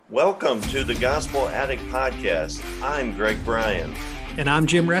Welcome to the Gospel Addict Podcast. I'm Greg Bryan. And I'm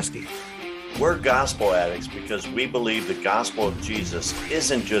Jim Reske. We're gospel addicts because we believe the gospel of Jesus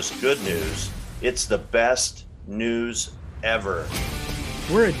isn't just good news, it's the best news ever.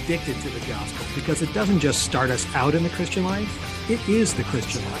 We're addicted to the gospel because it doesn't just start us out in the Christian life, it is the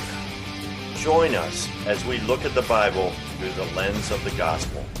Christian life. Join us as we look at the Bible through the lens of the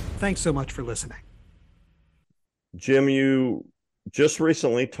gospel. Thanks so much for listening. Jim, you just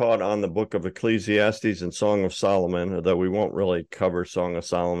recently taught on the book of Ecclesiastes and Song of Solomon, although we won't really cover Song of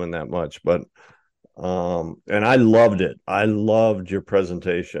Solomon that much, but and I loved it. I loved your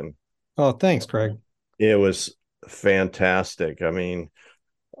presentation. Oh, thanks, Craig. It was fantastic. I mean,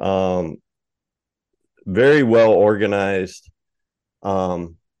 very well organized. But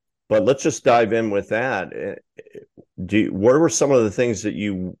let's just dive in with that. What were some of the things that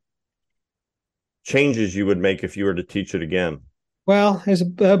changes you would make if you were to teach it again? Well, there's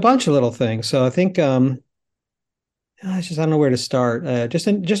a bunch of little things. So I think I don't know where to start. Just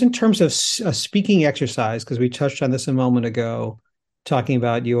in terms of a speaking exercise, because we touched on this a moment ago, talking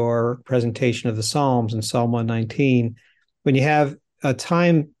about your presentation of the Psalms in Psalm 119. When you have a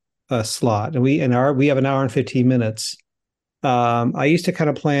time slot, and we have an hour and 15 minutes. I used to kind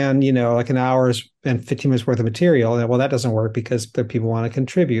of plan, like an hour's and 15 minutes worth of material. And well, that doesn't work because the people want to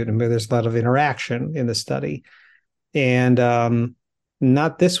contribute, and there's a lot of interaction in the study. And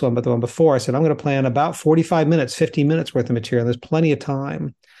not this one, but the one before, I said, I'm going to plan about 45 minutes, 50 minutes worth of material. There's plenty of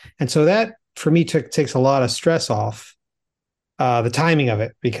time. And so that, for me, takes a lot of stress off the timing of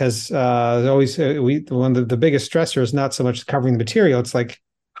it, because there's always, one of the biggest stressor is not so much covering the material. It's like,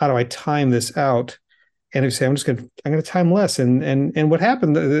 how do I time this out? And if you say, I'm going to time less. And what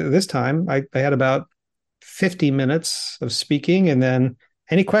happened this time, I had about 50 minutes of speaking and then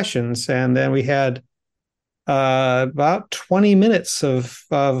any questions. And then we had about 20 minutes of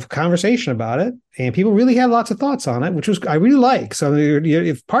conversation about it, and people really had lots of thoughts on it, which I really like. So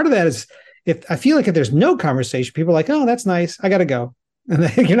if part of that is, if I feel like if there's no conversation, people are like, oh, that's nice, I got to go. And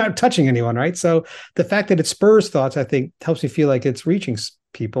then you're not touching anyone, right? So the fact that it spurs thoughts, I think, helps me feel like it's reaching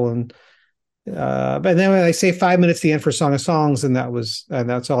people. And but then when I say 5 minutes at the end for Song of Songs, and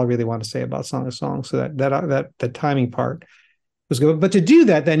that's all I really want to say about Song of Songs. So that timing part was good. But to do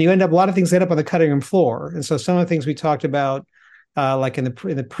that, then a lot of things end up on the cutting room floor. And so some of the things we talked about, like in the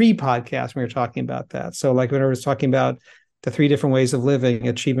pre-podcast, we were talking about that. So like when I was talking about the 3 different ways of living: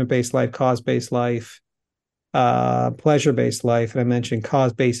 achievement-based life, cause-based life, pleasure-based life. And I mentioned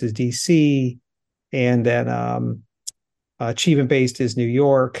cause-based is DC, and then achievement-based is New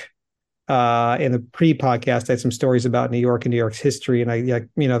York. In the pre-podcast, I had some stories about New York and New York's history, and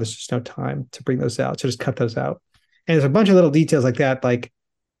there's just no time to bring those out, so just cut those out. And there's a bunch of little details like that. Like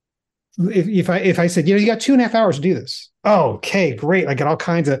if I said, you got 2.5 hours to do this. Oh, okay, great. I got all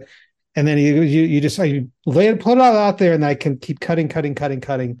kinds of, and then you just put it all out there, and I can keep cutting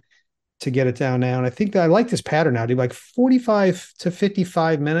to get it down now. And I think that I like this pattern now. Do like 45 to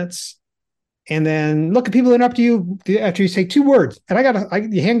 55 minutes. And then look at people interrupt you after you say 2 words,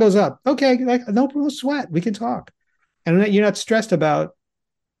 and your hand goes up. Okay, no sweat. We can talk, and you're not stressed about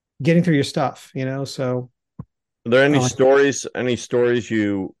getting through your stuff. So. Are there any stories? Any stories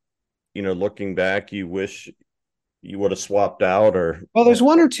you looking back, you wish you would have swapped out? Or well, there's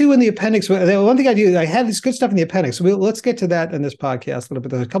 1 or 2 in the appendix. One thing I had this good stuff in the appendix. So let's get to that in this podcast a little bit.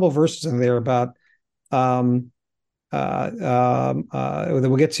 There's a couple of verses in there about that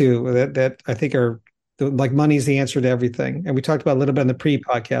we'll get to that I think are like money's the answer to everything. And we talked about a little bit in the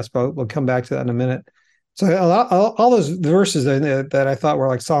pre-podcast, but we'll come back to that in a minute. So all those verses that I thought were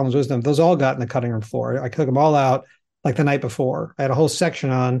like Solomon's wisdom, those all got in the cutting room floor. I took them all out like the night before. I had a whole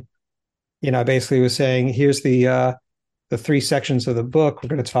section on, I basically was saying, here's the 3 sections of the book. We're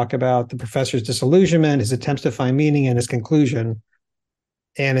going to talk about the professor's disillusionment, his attempts to find meaning, and his conclusion.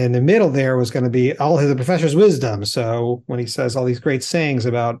 And in the middle there was going to be all of the professor's wisdom. So when he says all these great sayings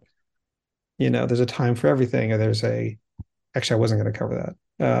about, there's a time for everything, or actually, I wasn't going to cover that.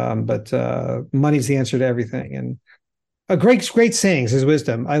 But money's the answer to everything, and a great sayings, his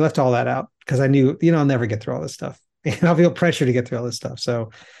wisdom. I left all that out because I knew, I'll never get through all this stuff, and I'll feel pressure to get through all this stuff.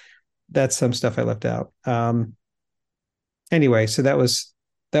 So that's some stuff I left out. Anyway, so that was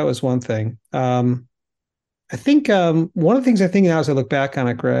one thing. I think one of the things I think now as I look back on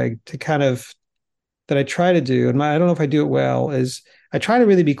it, Greg, that I try to do, and I don't know if I do it well, is I try to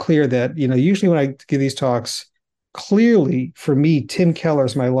really be clear that, usually when I give these talks, clearly, for me, Tim Keller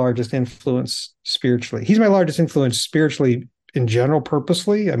is my largest influence spiritually. He's my largest influence spiritually in general,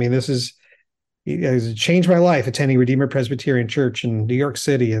 purposely. I mean, it has changed my life, attending Redeemer Presbyterian Church in New York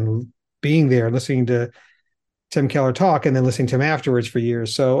City and being there, listening to Tim Keller talk and then listening to him afterwards for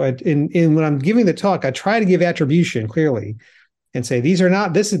years. So in when I'm giving the talk, I try to give attribution clearly and say, these are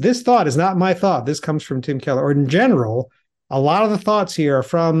not, this thought is not my thought. This comes from Tim Keller. Or in general, a lot of the thoughts here are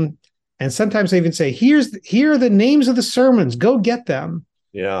from, and sometimes I even say, here are the names of the sermons. Go get them.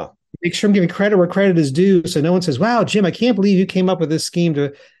 Yeah. Make sure I'm giving credit where credit is due. So no one says, wow, Jim, I can't believe you came up with this scheme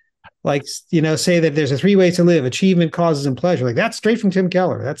to say that there's a 3 ways to live: achievement, causes, and pleasure. Like, that's straight from Tim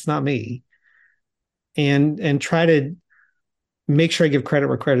Keller. That's not me. And try to make sure I give credit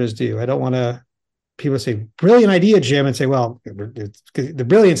where credit is due. I don't want to people say, brilliant idea, Jim, and say, well, the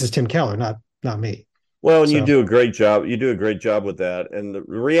brilliance is Tim Keller, not me. Well, and you do a great job. You do a great job with that. And the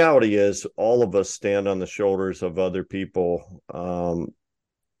reality is all of us stand on the shoulders of other people.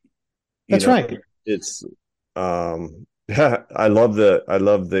 That's right. It's I love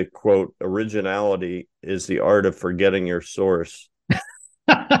the quote, originality is the art of forgetting your source.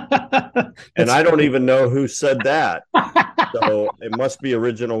 And I don't even know who said that. So it must be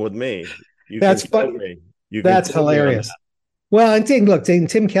original with me. That's funny. That's hilarious. Well, and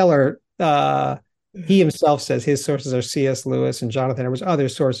Tim Keller, he himself says his sources are C.S. Lewis and Jonathan. There was other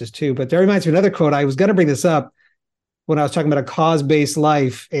sources too, but that reminds me of another quote. I was going to bring this up when I was talking about a cause-based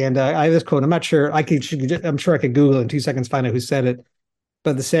life, and I have this quote. I'm not sure. I'm sure I could Google it in 2 seconds, find out who said it.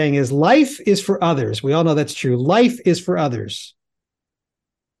 But the saying is, "Life is for others." We all know that's true. Life is for others.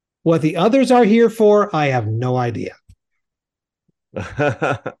 What the others are here for, I have no idea.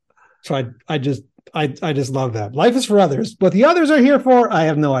 So I just love that. Life is for others. What the others are here for, I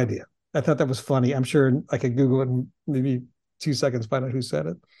have no idea. I thought that was funny. I'm sure I could Google it in maybe 2 seconds, find out who said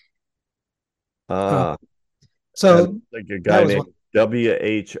it. So like a guy named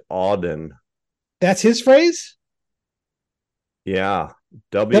W.H. Auden. That's his phrase? Yeah.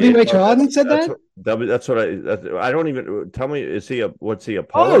 W.H. Auden said that? That's what I don't even tell me. What's he a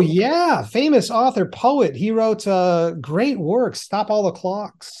poet? Oh yeah, famous author, poet. He wrote great work. Stop All the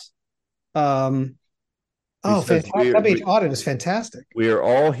Clocks. Fantastic. W.H. Auden is fantastic. We are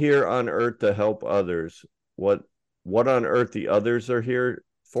all here on earth to help others. What on earth the others are here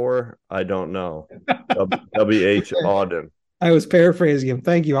for, I don't know. W.H. Auden. I was paraphrasing him.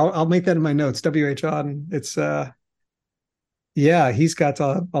 Thank you. I'll make that in my notes. W.H. Auden. It's yeah, he's got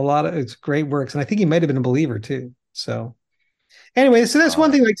a lot of it's great works, and I think he might have been a believer too. So anyway, so that's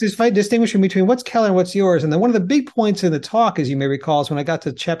one thing, like this fight distinguishing between what's Keller and what's yours. And then one of the big points in the talk, as you may recall, is when I got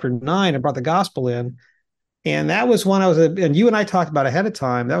to chapter 9 and brought the gospel in. And that was one and you and I talked about ahead of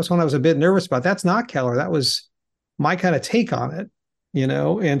time. That was one I was a bit nervous about. That's not Keller. That was my kind of take on it,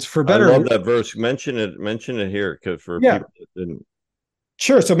 and for better. I love that verse. Mention it here, because for people that didn't.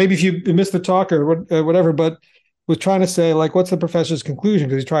 Sure. So maybe if you missed the talk or whatever, but was trying to say, like, what's the professor's conclusion?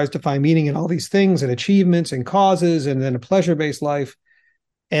 Because he tries to find meaning in all these things and achievements and causes and then a pleasure-based life.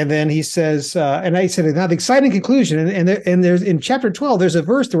 And then he says, and I said, now the exciting conclusion, and there's in chapter 12, there's a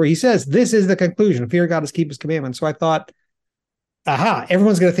verse where he says, this is the conclusion: fear God is keep his commandments. So I thought, aha,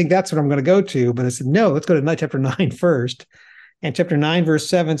 everyone's going to think that's what I'm going to go to. But I said, no, let's go to chapter 9 first. And chapter 9, verse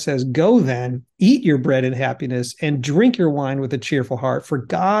 7 says, go then, eat your bread in happiness and drink your wine with a cheerful heart, for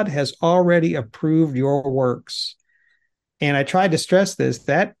God has already approved your works. And I tried to stress this,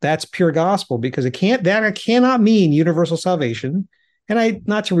 that's pure gospel, because it cannot mean universal salvation. And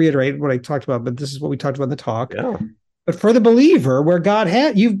not to reiterate what I talked about, but this is what we talked about in the talk. Yeah. But for the believer, where God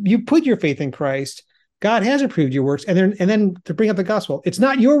had you put your faith in Christ, God has approved your works. And then to bring up the gospel, it's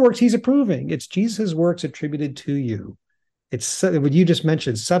not your works he's approving. It's Jesus' works attributed to you. It's what you just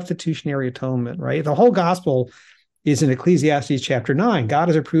mentioned, substitutionary atonement, right? The whole gospel is in Ecclesiastes chapter 9. God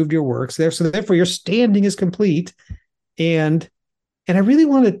has approved your works there, so therefore your standing is complete. And I really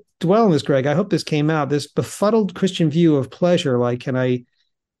want to dwell on this, Greg. I hope this came out. This befuddled Christian view of pleasure, like, can I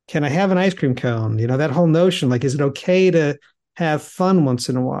have an ice cream cone? That whole notion, like, is it okay to have fun once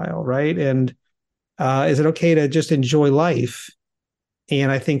in a while, right? And is it okay to just enjoy life? And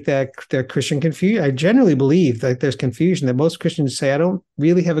I think that the Christian confusion, I generally believe that there's confusion, that most Christians say, I don't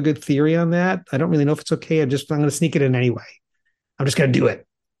really have a good theory on that. I don't really know if it's okay. I'm going to sneak it in anyway. I'm just going to do it.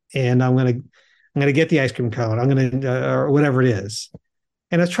 And I'm going to get the ice cream cone. I'm going to, or whatever it is.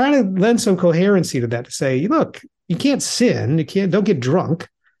 And I was trying to lend some coherency to that, to say, look, you can't sin. Don't get drunk.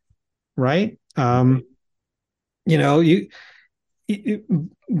 Right. But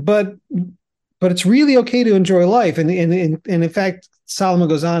it's really okay to enjoy life. And in fact, Solomon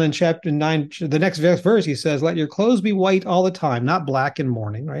goes on in chapter 9, the next verse, he says, let your clothes be white all the time, not black in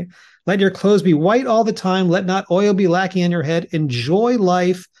mourning, right? Let your clothes be white all the time. Let not oil be lacking on your head. Enjoy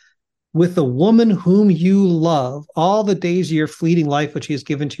life with the woman whom you love all the days of your fleeting life, which he has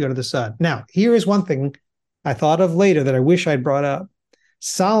given to you under the sun. Now, here is one thing I thought of later that I wish I'd brought up.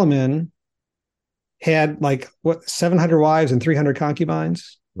 Solomon had like what 700 wives and 300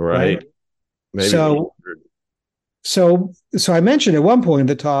 concubines, right? Right. Maybe So 800. so I mentioned at one point in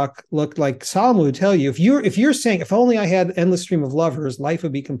the talk, look, like Solomon would tell you, if you're saying, if only I had endless stream of lovers, life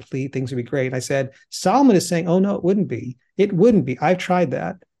would be complete, things would be great. I said, Solomon is saying, oh no, it wouldn't be. It wouldn't be. I've tried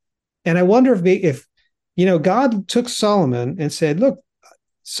that. And I wonder if God took Solomon and said, look,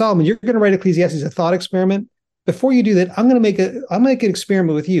 Solomon, you're going to write Ecclesiastes, a thought experiment. Before you do that, I'm going to make an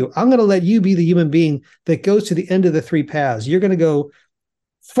experiment with you. I'm going to let you be the human being that goes to the end of the three paths. You're going to go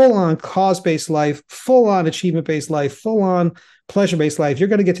full on cause-based life, full on achievement-based life, full on pleasure-based life. You're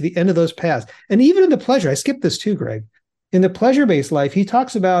going to get to the end of those paths. And even in the pleasure, I skipped this too, Greg. In the pleasure-based life, he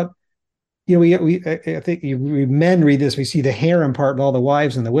talks about, I think we men read this, we see the harem part and all the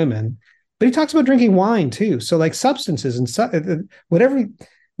wives and the women, but he talks about drinking wine too. So like substances and whatever.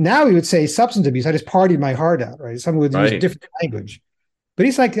 Now he would say substance abuse. I just partied my heart out, right? Someone would use Right. different language, but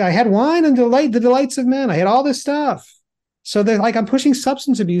he's like, I had wine and the delights of men. I had all this stuff. So they're like, I'm pushing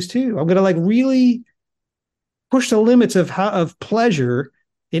substance abuse too. I'm going to like really push the limits of pleasure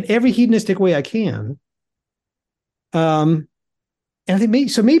in every hedonistic way I can. And I think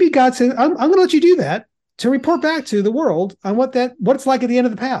maybe God said, I'm going to let you do that to report back to the world on what it's like at the end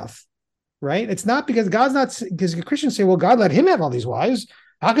of the path, right? It's not because God's not, because Christians say, well, God let him have all these wives.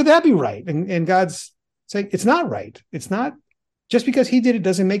 How could that be right? And God's saying it's not right. It's not, just because he did it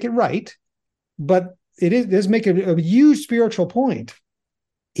doesn't make it right, but it does make a huge spiritual point.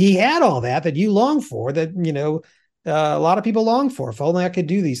 He had all that you long for, that a lot of people long for. If only I could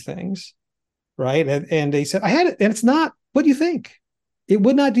do these things, right? And they said, I had it, and it's not what you think. It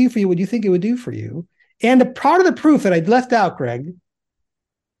would not do for you what you think it would do for you. And a part of the proof that I left out, Greg,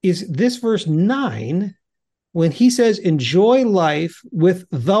 is this verse 9, when he says, enjoy life with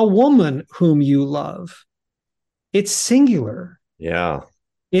the woman whom you love. It's singular. Yeah.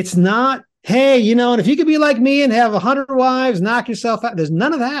 It's not, hey, and if you could be like me and have 100 wives, knock yourself out. There's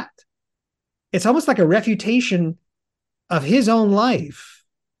none of that. It's almost like a refutation of his own life,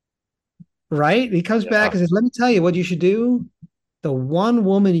 right? He comes back and says, let me tell you what you should do. The one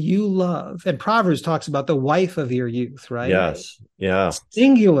woman you love. And Proverbs talks about the wife of your youth, right? Yes. Yeah.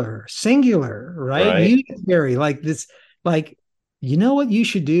 Singular, right? Right. Unitary, like this, like, you know what you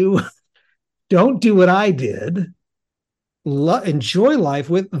should do? Don't do what I did. Enjoy life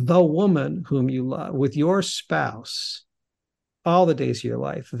with the woman whom you love, with your spouse, all the days of your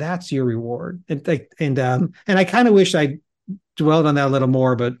life. That's your reward. And I kind of wish I dwelled on that a little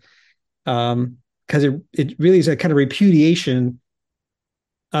more, but because it really is a kind of repudiation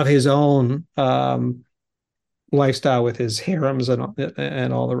of his own lifestyle with his harems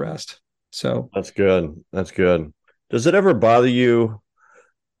and all the rest. So That's good. That's good. Does it ever bother you?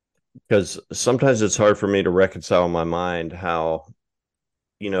 Because sometimes it's hard for me to reconcile in my mind how,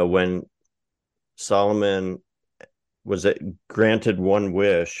 when Solomon was granted one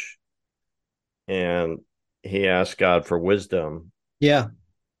wish and he asked God for wisdom, yeah,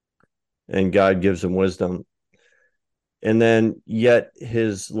 and God gives him wisdom. And then yet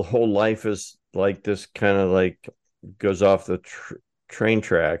his whole life is like this, kind of like goes off the train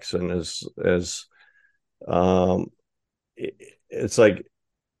tracks, and um, it's like,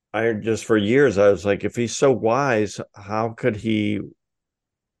 I just, for years, I was like, if he's so wise, how could he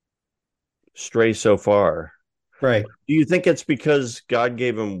stray so far? right. Do you think it's because God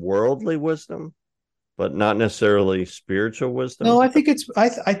gave him worldly wisdom, but not necessarily spiritual No, wisdom? I think it's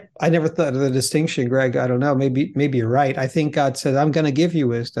I never thought of the distinction, Greg. I don't know. Maybe you're right. I think God said, I'm going to give you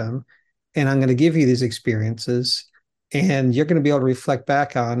wisdom, and I'm going to give you these experiences, and you're going to be able to reflect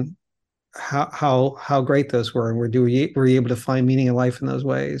back on how great those were, and were you able to find meaning in life in those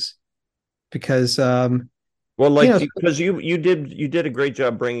ways? Because Well, you like, know, because you did a great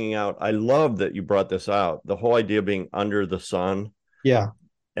job bringing out. I love that you brought this out. The whole idea of being under the sun, yeah.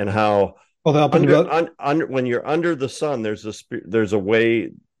 and how Well, the up and about, under when you're under the sun, there's a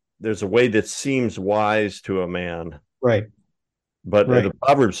way that seems wise to a man, right, but right, the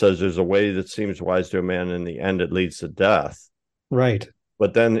proverb says there's a way that seems wise to a man. In the end, it leads to death. right,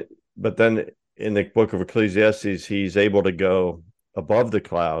 But then in the book of Ecclesiastes, he's able to go above the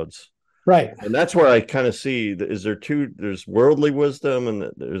clouds. right. And that's where I kind of see, there's worldly wisdom,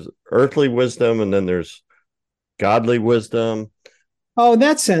 and there's earthly wisdom, and then there's godly wisdom. Oh, in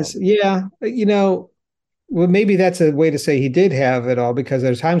that sense, yeah. Well, maybe that's a way to say he did have it all, because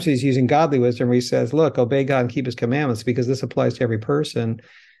there's times he's using godly wisdom where he says, look, obey God and keep his commandments, because this applies to every person. And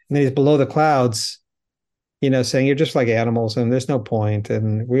then he's below the clouds, saying you're just like animals and there's no point,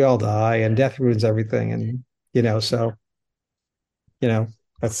 and we all die and death ruins everything. And, so,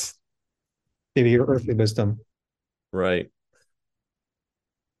 that's maybe your earthly wisdom. Right.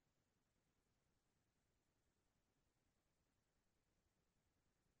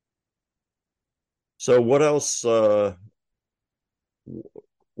 So what else Um,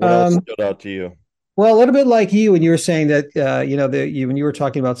 stood out to you? well, a little bit like you when you were saying that, when you were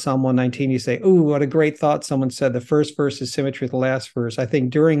talking about Psalm 119, you say, "Oh, what a great thought!" Someone said the first verse is symmetry with the last verse. I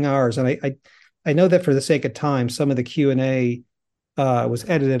think during ours, and I know that for the sake of time, some of the Q&A was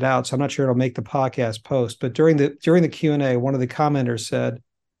edited out, so I'm not sure it'll make the podcast post. But during the Q&A, one of the commenters said,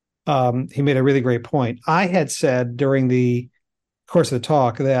 he made a really great point. I had said during the course of the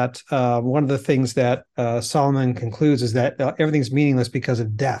talk that one of the things that Solomon concludes is that everything's meaningless because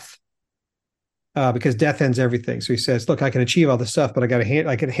death ends everything. So he says, "Look, I can achieve all this stuff, but I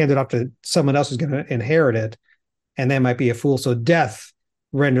can hand it off to someone else who's going to inherit it, and they might be a fool." So death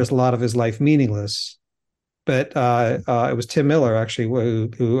renders a lot of his life meaningless. But it was Tim Miller actually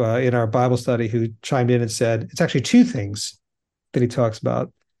who in our Bible study who chimed in and said it's actually two things that he talks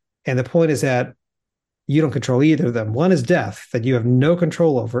about, and the point is that you don't control either of them. One is death that you have no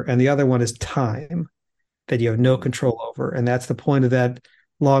control over, and the other one is time that you have no control over. And that's the point of that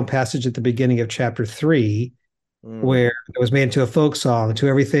long passage at the beginning of chapter 3, Mm, where it was made into a folk song to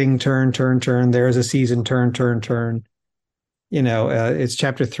everything turn, turn, turn. There is a season, turn, turn, turn. It's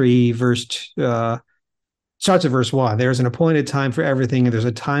chapter 3, starts at verse 1. There's an appointed time for everything, and there's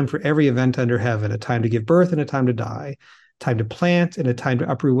a time for every event under heaven, a time to give birth and a time to die, time to plant and a time to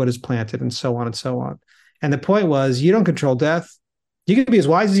uproot what is planted, and so on and so on. And the point was, you don't control death. You can be as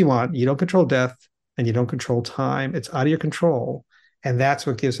wise as you want. You don't control death and you don't control time. It's out of your control. And that's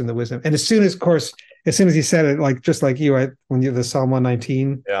what gives him the wisdom. And as soon as, of course, as soon as he said it, like just like you, when you the Psalm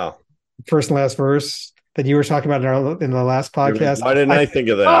 119, yeah. first and last verse that you were talking about in the last You're like, podcast, why didn't I think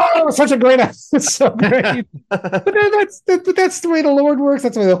of that? oh, such a great, it's so great. But that's the way the Lord works.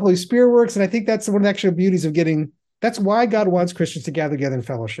 That's the way the Holy Spirit works. And I think that's one of the actual beauties of getting. That's why God wants Christians to gather together in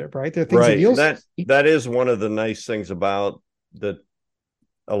fellowship, right? There are things that Right. you'll see. That is one of the nice things about the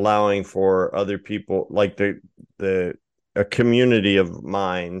allowing for other people, like the a community of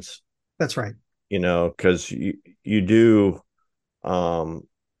minds, That's right. because you do, um,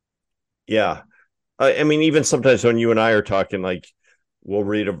 yeah. I mean, even sometimes when you and I are talking, like we'll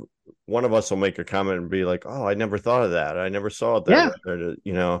one of us will make a comment and be like, "Oh, I never thought of that. I never saw it that Yeah. way."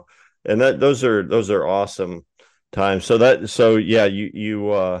 And those are awesome times. So yeah,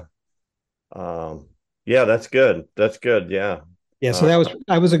 um, yeah, that's good. That's good. Yeah. Yeah. So Uh,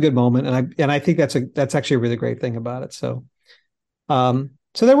 that was a good moment. And I think that's actually a really great thing about it. So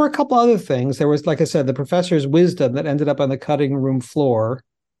there were a couple other things. There was, like I said, the professor's wisdom that ended up on the cutting room floor.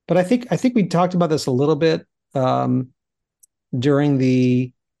 But I think we talked about this a little bit um, during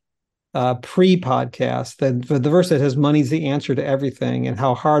the pre-podcast, the verse that says money's the answer to everything and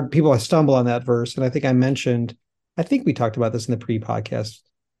how hard people stumble on that verse. And I think we talked about this in the pre-podcast,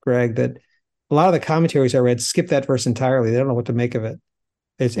 Greg, that a lot of the commentaries I read skip that verse entirely. They don't know what to make of it.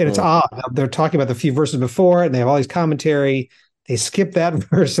 It's mm, odd. They're talking about the few verses before and they have all these commentary. They skip that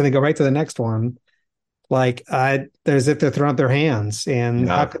verse and they go right to the next one. Like there's if they're throwing up their hands. And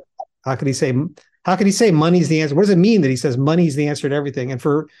yeah. how could he say money's the answer? What does it mean that he says money's the answer to everything? And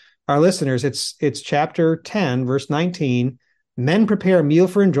for our listeners, it's chapter 10, verse 19. Men prepare a meal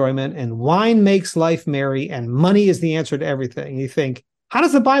for enjoyment, and wine makes life merry, and money is the answer to everything. You think, how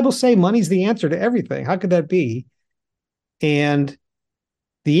does the Bible say money's the answer to everything? How could that be? And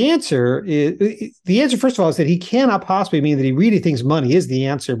the answer, first of all, is that he cannot possibly mean that he really thinks money is the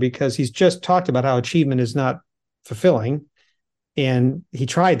answer because he's just talked about how achievement is not fulfilling. And he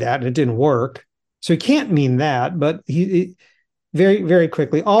tried that and it didn't work. So he can't mean that, but he very, very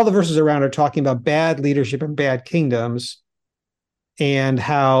quickly, all the verses around are talking about bad leadership and bad kingdoms and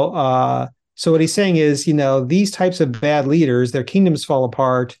how, so what he's saying is, these types of bad leaders, their kingdoms fall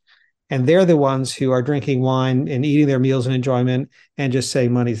apart and they're the ones who are drinking wine and eating their meals in enjoyment and just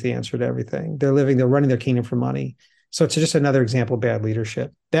saying money's the answer to everything. They're running their kingdom for money. So it's just another example of bad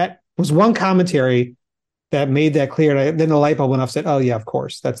leadership. That was one commentary that made that clear. And then the light bulb went off, said, oh yeah, of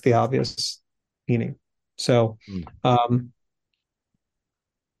course, that's the obvious meaning. So, Mm. um,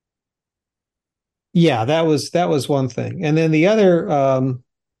 yeah, that was one thing. And then the other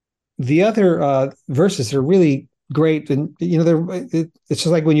verses are really great. And, it's just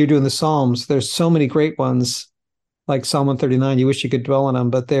like when you're doing the Psalms, there's so many great ones like Psalm 139. You wish you could dwell on them,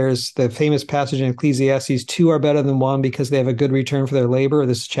 but there's the famous passage in Ecclesiastes, two are better than one because they have a good return for their labor.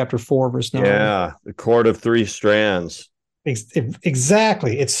 This is chapter 4, verse 9. Yeah. The cord of three strands.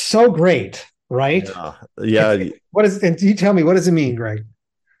 Exactly. It's so great, right? Yeah. It's, Yeah. and you tell me, what does it mean, Greg?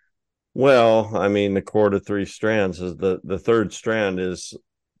 Well, I mean, the cord of three strands is the third strand is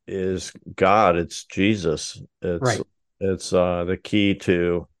God. It's Jesus. It's Right. the key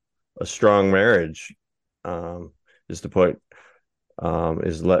to a strong marriage. Um, is to put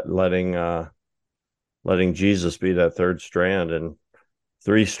is letting letting Jesus be that third strand, and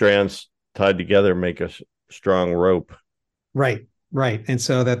three strands tied together make a strong rope. Right, right. And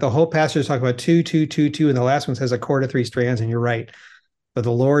so that the whole passage is talking about two, two, two, two, and the last one says a cord of three strands, and you're right. But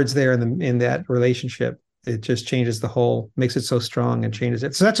the Lord's there in that relationship. It just changes the whole, makes it so strong and changes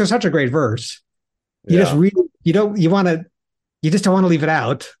it. So that's such a great verse. You just Yeah. really you just don't want to leave it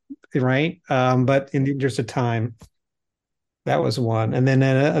out, right? But in the interest of time, that was one. And then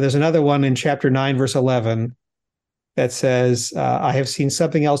there's another one in chapter 9, verse 11 that says, I have seen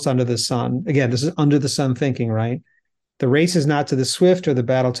something else under the sun. Again, this is under the sun thinking, right? The race is not to the swift or the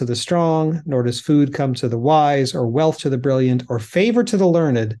battle to the strong, nor does food come to the wise or wealth to the brilliant or favor to the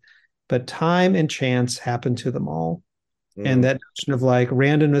learned, but time and chance happen to them all. And that notion of like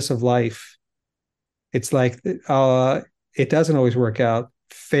randomness of life, it's like it doesn't always work out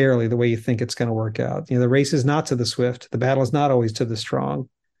fairly the way you think it's going to work out. The race is not to the swift, the battle is not always to the strong.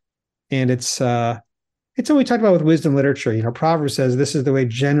 And it's what we talk about with wisdom literature. Proverbs says this is the way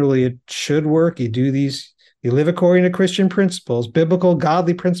generally it should work. You live according to Christian principles, biblical,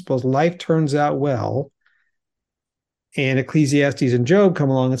 godly principles, life turns out well. And Ecclesiastes and Job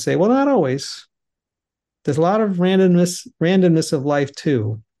come along and say, well, not always. There's a lot of randomness of life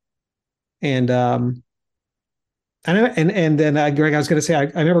too. And I know, and then Greg, I was going to say, I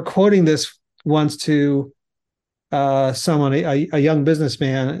remember quoting this once to someone, a young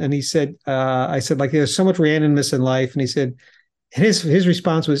businessman, and he said, I said, like, there's so much randomness in life, and he said, his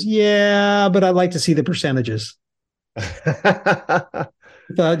response was, yeah, but I'd like to see the percentages. But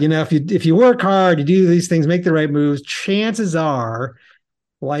if you work hard, you do these things, make the right moves, chances are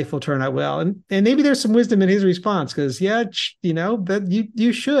life will turn out well. And maybe there's some wisdom in his response, because that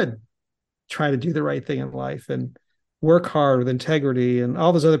you should try to do the right thing in life and work hard with integrity and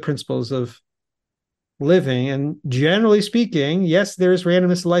all those other principles of living. And generally speaking, yes, there is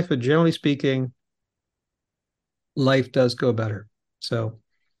randomness in life, but generally speaking, life does go better. So,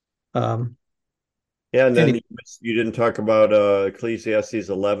 yeah, and then you didn't talk about Ecclesiastes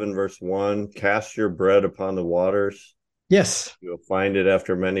 11, verse 1. Cast your bread upon the waters. Yes. You'll find it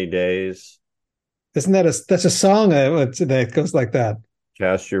after many days. Isn't that's a song that goes like that?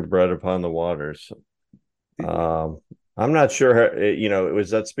 Cast your bread upon the waters. I'm not sure how, was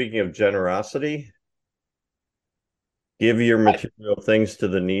that speaking of generosity? Give your material things to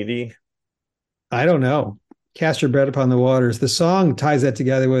the needy. I don't know. Cast your bread upon the waters. The song ties that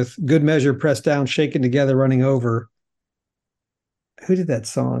together with good measure, pressed down, shaken together, running over. Who did that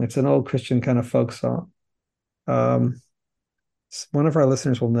song? It's an old Christian kind of folk song. One of our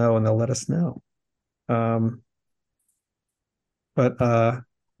listeners will know, and they'll let us know. But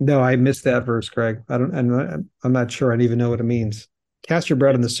no, I missed that verse, Greg. I'm not sure I even know what it means. Cast your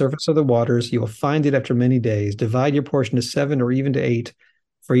bread on the surface of the waters. You will find it after many days. Divide your portion to 7 or even to 8.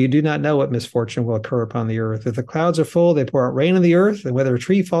 For you do not know what misfortune will occur upon the earth. If the clouds are full, they pour out rain on the earth, and whether a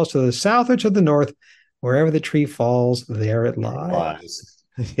tree falls to the south or to the north, wherever the tree falls, there it lies.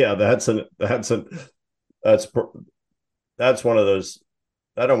 Yeah, that's one of those.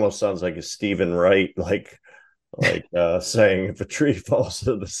 That almost sounds like a Stephen Wright, like saying if a tree falls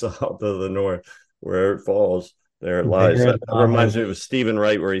to the south or the north, where it falls, there it lies. That reminds me of Stephen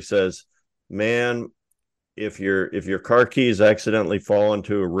Wright, where he says, "Man, if your car keys accidentally fall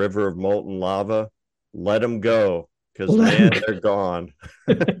into a river of molten lava, let them go, because man, they're gone."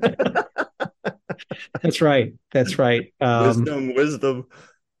 That's right. That's right. Wisdom.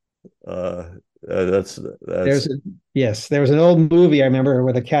 That's there was an old movie I remember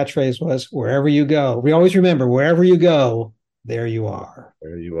where the catchphrase was, "Wherever you go." We always remember, wherever you go, there you are.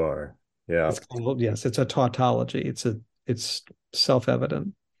 There you are. Yeah. It's a tautology. It's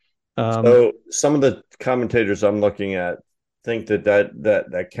self-evident. So some of the commentators I'm looking at think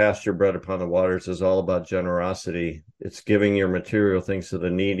that cast your bread upon the waters is all about generosity. It's giving your material things to the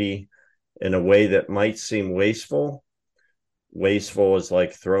needy in a way that might seem wasteful. Wasteful is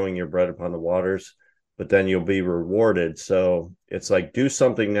like throwing your bread upon the waters, but then you'll be rewarded. So it's like, do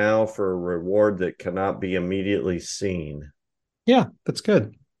something now for a reward that cannot be immediately seen. Yeah, that's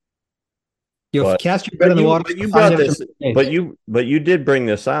good. You'll cast your bread in the water. But you brought this, but you did bring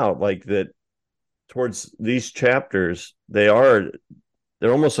this out, like that towards these chapters, they're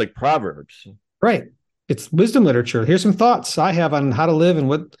almost like proverbs. Right. It's wisdom literature. Here's some thoughts I have on how to live and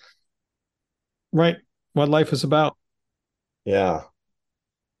what life is about. Yeah.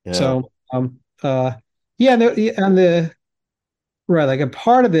 So, right, like a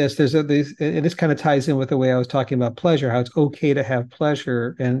part of this, and this kind of ties in with the way I was talking about pleasure, how it's okay to have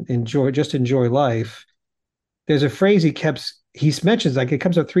pleasure and enjoy life. There's a phrase he mentions, like it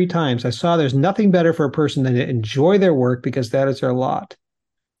comes up 3 times. I saw there's nothing better for a person than to enjoy their work because that is their lot.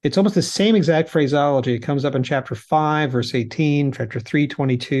 It's almost the same exact phraseology. It comes up in chapter 5, verse 18, chapter 3,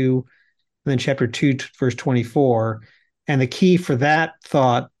 22, and then chapter 2, verse 24. And the key for that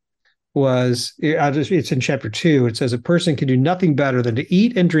thought was it's in chapter 2. It says, a person can do nothing better than to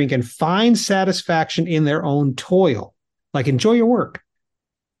eat and drink and find satisfaction in their own toil. Like, enjoy your work.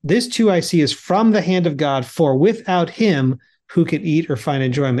 This too I see is from the hand of God, for without him, who can eat or find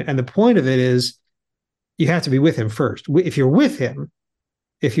enjoyment? And the point of it is you have to be with him first. If you're with him,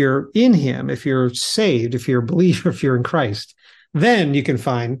 if you're in him, if you're saved, if you're a believer, if you're in Christ, then you can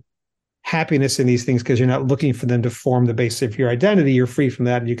find happiness in these things because you're not looking for them to form the basis of your identity. You're free from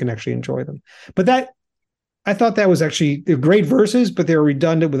that and you can actually enjoy them. But that, I thought that was actually great verses, but they were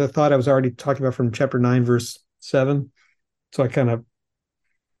redundant with a thought I was already talking about from chapter 9, verse 7. So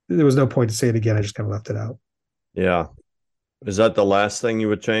there was no point to say it again. I just kind of left it out. Yeah. Is that the last thing you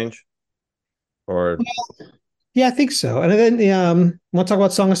would change? Or Yeah, I think so. And then want to talk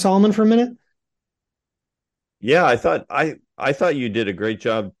about Song of Solomon for a minute? yeah, I thought you did a great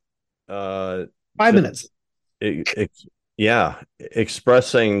job. 5 minutes. Yeah,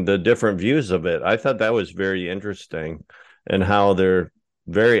 expressing the different views of it. I thought that was very interesting, and how they're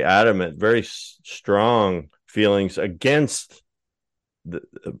very adamant, very strong feelings against the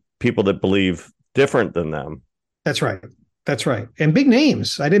people that believe different than them. That's right. That's right. And big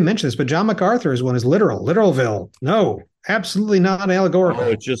names. I didn't mention this, but John MacArthur is one is Literalville. No, absolutely not allegorical. Oh,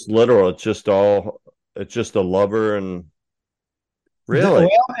 it's just literal. It's just a lover, and really.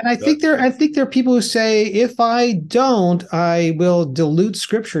 Well, and I think there are people who say if I don't, I will dilute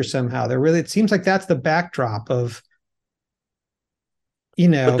scripture somehow. It seems like that's the backdrop of,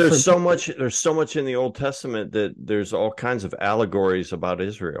 But there's so much in the Old Testament that there's all kinds of allegories about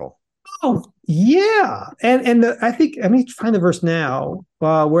Israel. Oh, yeah. I think, let me find the verse now,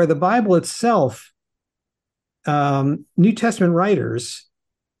 where the Bible itself, New Testament writers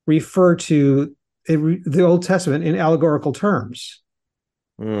refer to the Old Testament in allegorical terms.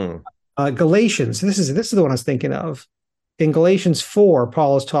 Mm. Galatians, this is the one I was thinking of. In Galatians 4,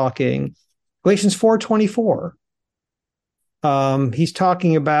 Paul is talking, Galatians 4:24. He's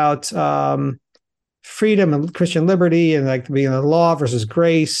talking about freedom and Christian liberty and like being the law versus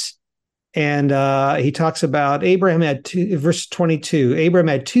grace. And he talks about Abraham had verse 22, Abraham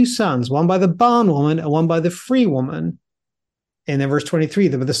had two sons, one by the bondwoman and one by the free woman. And then verse 23,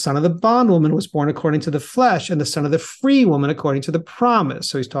 the son of the bondwoman was born according to the flesh, and the son of the free woman according to the promise.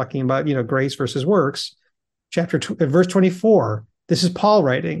 So he's talking about, grace versus works. Verse 24, this is Paul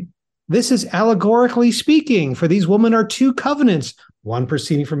writing. This is allegorically speaking, for these women are two covenants, one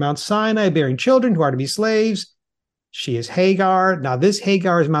proceeding from Mount Sinai, bearing children who are to be slaves. She is Hagar. Now, this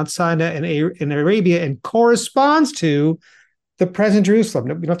Hagar is Mount Sinai in Arabia and corresponds to the present Jerusalem.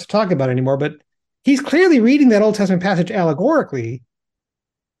 We don't have to talk about it anymore, but he's clearly reading that Old Testament passage allegorically.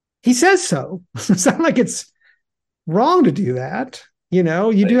 He says so. It's not like it's wrong to do that. You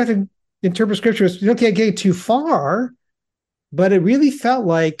do have to interpret scriptures. You don't get too far, but it really felt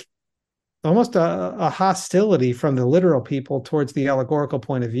like almost a hostility from the literal people towards the allegorical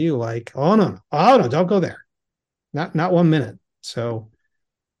point of view. Like, oh no, don't go there. Not 1 minute. So,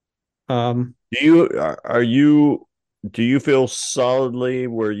 do you feel solidly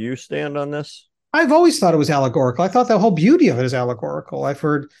where you stand on this? I've always thought it was allegorical. I thought the whole beauty of it is allegorical. I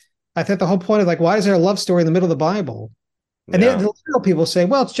thought the whole point of like, why is there a love story in the middle of the Bible? And the literal people say,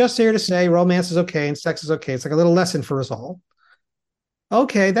 well, it's just there to say romance is okay and sex is okay. It's like a little lesson for us all.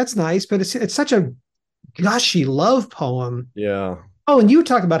 Okay, that's nice, but it's such a gushy love poem. Yeah. Oh, and you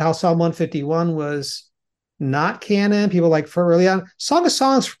talked about how Psalm 151 was not canon. People like for early on, Song of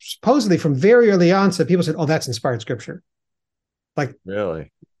Songs supposedly from very early on said people said, "Oh, that's inspired scripture." Like,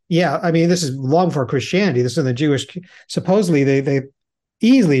 really? Yeah, I mean, this is long before Christianity. This is in the Jewish. Supposedly, they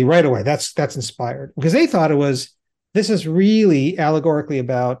easily right away that's inspired because they thought this is really allegorically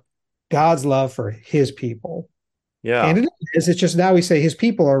about God's love for His people. Yeah, and it is. It's just now we say His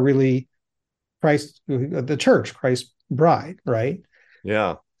people are really Christ, the church, Christ's bride, right?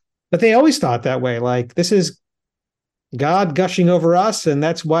 Yeah. But they always thought that way. Like this is God gushing over us, and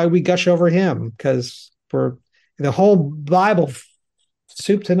that's why we gush over Him because for the whole Bible,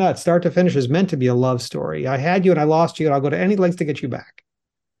 soup to nuts, start to finish, is meant to be a love story. I had you and I lost you, and I'll go to any lengths to get you back.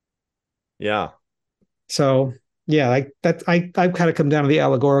 Yeah. So yeah, like that. I've kind of come down to the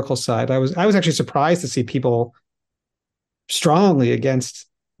allegorical side. I was actually surprised to see people strongly against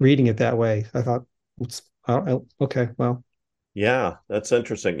reading it that way. I thought, okay, well. Yeah, that's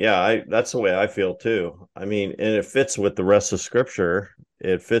interesting. Yeah, that's the way I feel too. I mean, and it fits with the rest of Scripture.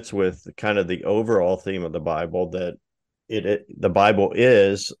 It fits with kind of the overall theme of the Bible that the Bible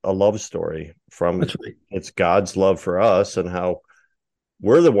is a love story from That's right. It's God's love for us and how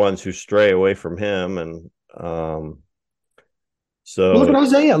we're the ones who stray away from him. And Well, look at so,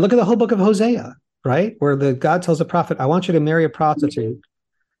 Hosea. Look at the whole book of Hosea, right? Where the God tells the prophet, I want you to marry a prostitute.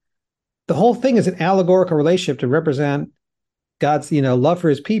 The whole thing is an allegorical relationship to represent God's, love for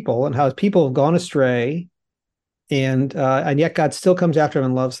his people and how his people have gone astray, and yet God still comes after them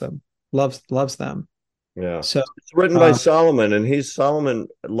and loves them. yeah, So, it's written by um, Solomon, and Solomon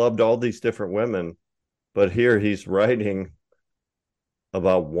loved all these different women, but here he's writing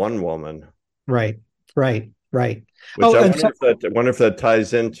about one woman, right, right, right. which Oh, I and so wonder if that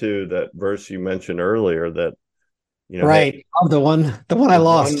ties into that verse you mentioned earlier, that, hey, right, of the one I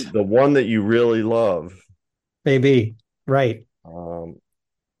lost, the one that you really love, maybe, right. um,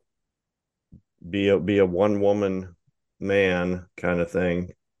 be a one woman man kind of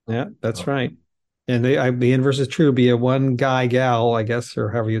thing. Yeah, that's Um, right. And the inverse is true. Be a one guy gal, I guess, or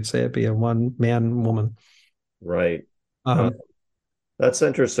however you'd say it. Be a one man woman. right. Uh, Um, that's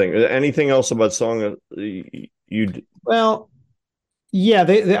interesting. Anything else about song? You well, yeah,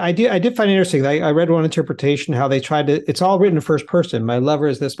 I did find it interesting. I read one interpretation how they tried to. It's all written in first person. My lover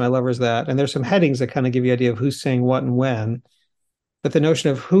is this. My lover is that. And there's some headings that kind of give you an idea of who's saying what and when. But the notion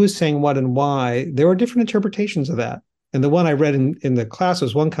of who's saying what and why, there were different interpretations of that. And the one I read in the class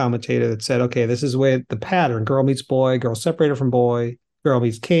was one commentator that said, okay, this is the way the pattern: girl meets boy, girl separated from boy, girl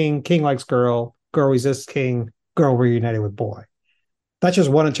meets king, king likes girl resists king, girl reunited with boy. That's just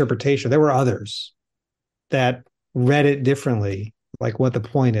one interpretation. There were others that read it differently, like what the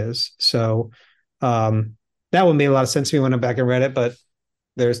point is. So that one made a lot of sense to me when I went back and read it, but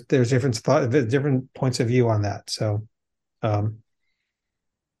there's different points of view on that. So um,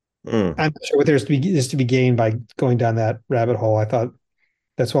 mm, I'm not sure what is to be gained by going down that rabbit hole. I thought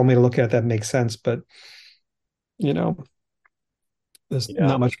that's one way to look at it that makes sense, but you know, there's yeah.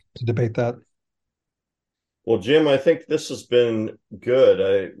 not much to debate that. Well, Jim, I think this has been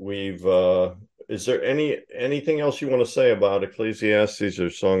good. We've is there anything else you want to say about Ecclesiastes or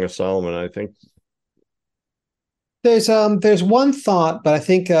Song of Solomon? I think There's one thought, but I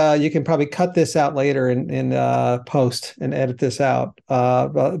think you can probably cut this out later in post and edit this out.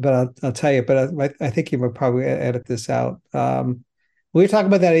 But I'll tell you. But I think you would probably edit this out. We were talking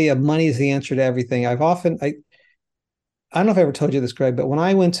about that idea of money is the answer to everything. I don't know if I ever told you this, Greg, but when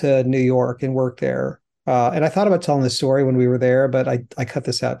I went to New York and worked there, and I thought about telling this story when we were there, but I cut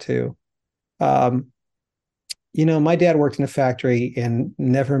this out too. Um, my dad worked in a factory and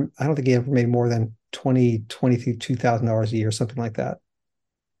I don't think he ever made more than $22,000 a year, something like that.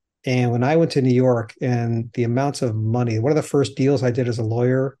 And when I went to New York and the amounts of money, one of the first deals I did as a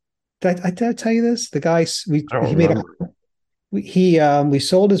lawyer, did I tell you this? The guy, I don't he made a, remember. we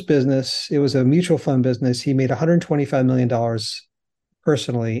sold his business. It was a mutual fund business. He made $125 million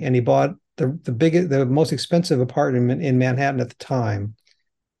personally, and he bought the most expensive apartment in Manhattan at the time.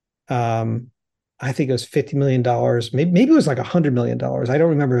 Um, I think it was $50 million. Maybe it was like $100 million. I don't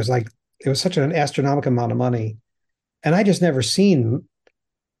remember. It was such an astronomical amount of money, and I just never seen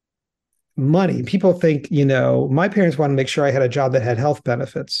money. People think, my parents wanted to make sure I had a job that had health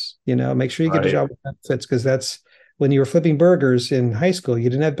benefits. Make sure you get a Right. job with benefits because that's when you were flipping burgers in high school, you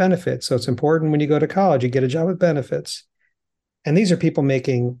didn't have benefits. So it's important when you go to college, you get a job with benefits. And these are people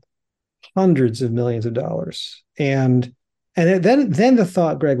making hundreds of millions of dollars. And then the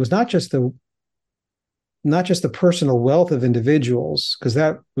thought, Greg, was not just the personal wealth of individuals, because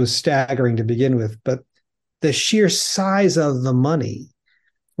that was staggering to begin with, but the sheer size of the money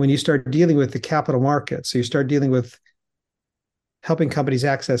when you start dealing with the capital markets. So you start dealing with helping companies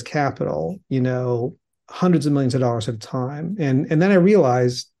access capital, hundreds of millions of dollars at a time. And then I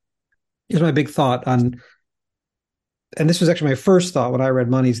realized, here's my big thought on, and this was actually my first thought when I read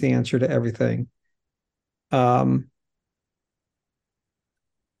Money's the Answer to Everything. Um,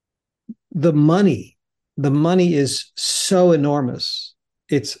 the money, the money is so enormous.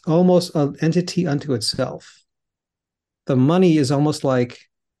 It's almost an entity unto itself. The money is almost like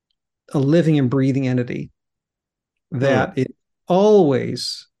a living and breathing entity Hmm. that it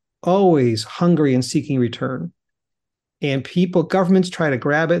always, always hungry and seeking return. And governments try to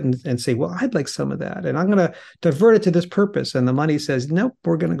grab it and say, well, I'd like some of that. And I'm going to divert it to this purpose. And the money says, nope,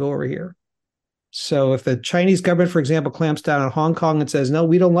 we're going to go over here. So if the Chinese government, for example, clamps down on Hong Kong and says, no,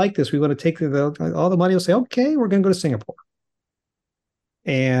 we don't like this, we want to take all the money, will say, okay, we're going to go to Singapore.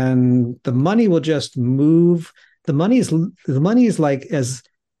 And the money will just move. The money is like as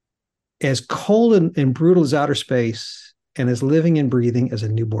cold and brutal as outer space and as living and breathing as a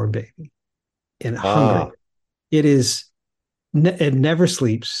newborn baby and hungry. Ah, It never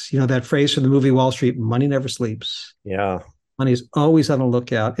sleeps. That phrase from the movie Wall Street: money never sleeps. yeah. Money is always on the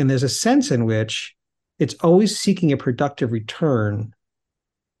lookout. And there's a sense in which it's always seeking a productive return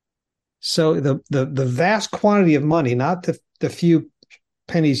So the vast quantity of money, not the few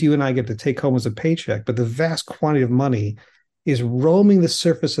pennies you and I get to take home as a paycheck, but the vast quantity of money is roaming the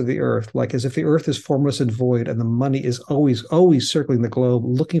surface of the earth, like as if the earth is formless and void, and the money is always circling the globe,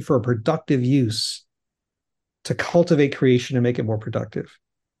 looking for a productive use to cultivate creation and make it more productive.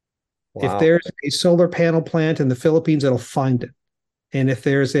 If Wow. there's a solar panel plant in the Philippines, it'll find it. And if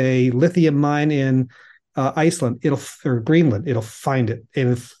there's a lithium mine in Iceland, or Greenland, it'll find it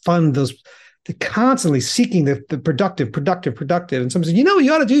and fund those. They're constantly seeking the productive. And someone says,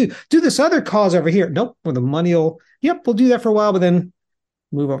 you ought to do this other cause over here. Nope. Well, the money we'll do that for a while, but then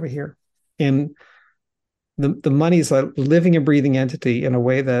move over here. And the money is a living and breathing entity in a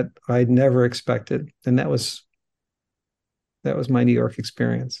way that I'd never expected. And that was my New York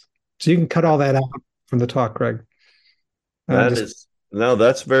experience. So you can cut all that out from the talk, Greg. That's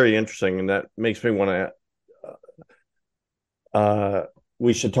very interesting. And that makes me want to,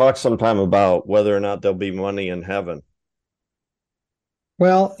 we should talk sometime about whether or not there'll be money in heaven.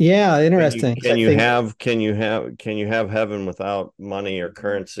 Well, yeah, interesting. Can you have heaven without money or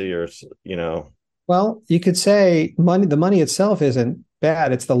currency or? Well, you could say the money itself isn't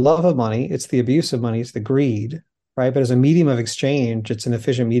bad. It's the love of money. It's the abuse of money. It's the greed, right? But as a medium of exchange, it's an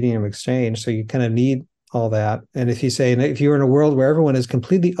efficient medium of exchange. So you kind of need all that. And if you're in a world where everyone is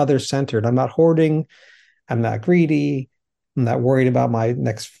completely other centered, I'm not hoarding, I'm not greedy, I'm not worried about my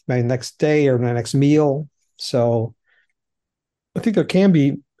next day or my next meal. So I think there can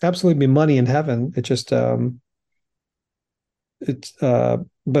be absolutely be money in heaven. It just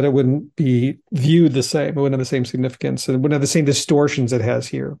but it wouldn't be viewed the same. It wouldn't have the same significance. It wouldn't have the same distortions it has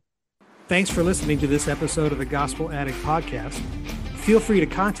here. Thanks for listening to this episode of the Gospel Addict Podcast. Feel free to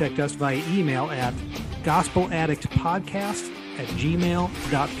contact us via email at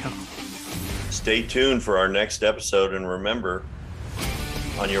gospeladdictpodcast@gmail.com. Stay tuned for our next episode, and remember,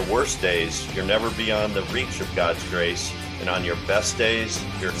 on your worst days, you're never beyond the reach of God's grace, and on your best days,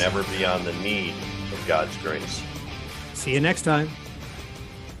 you're never beyond the need of God's grace. See you next time.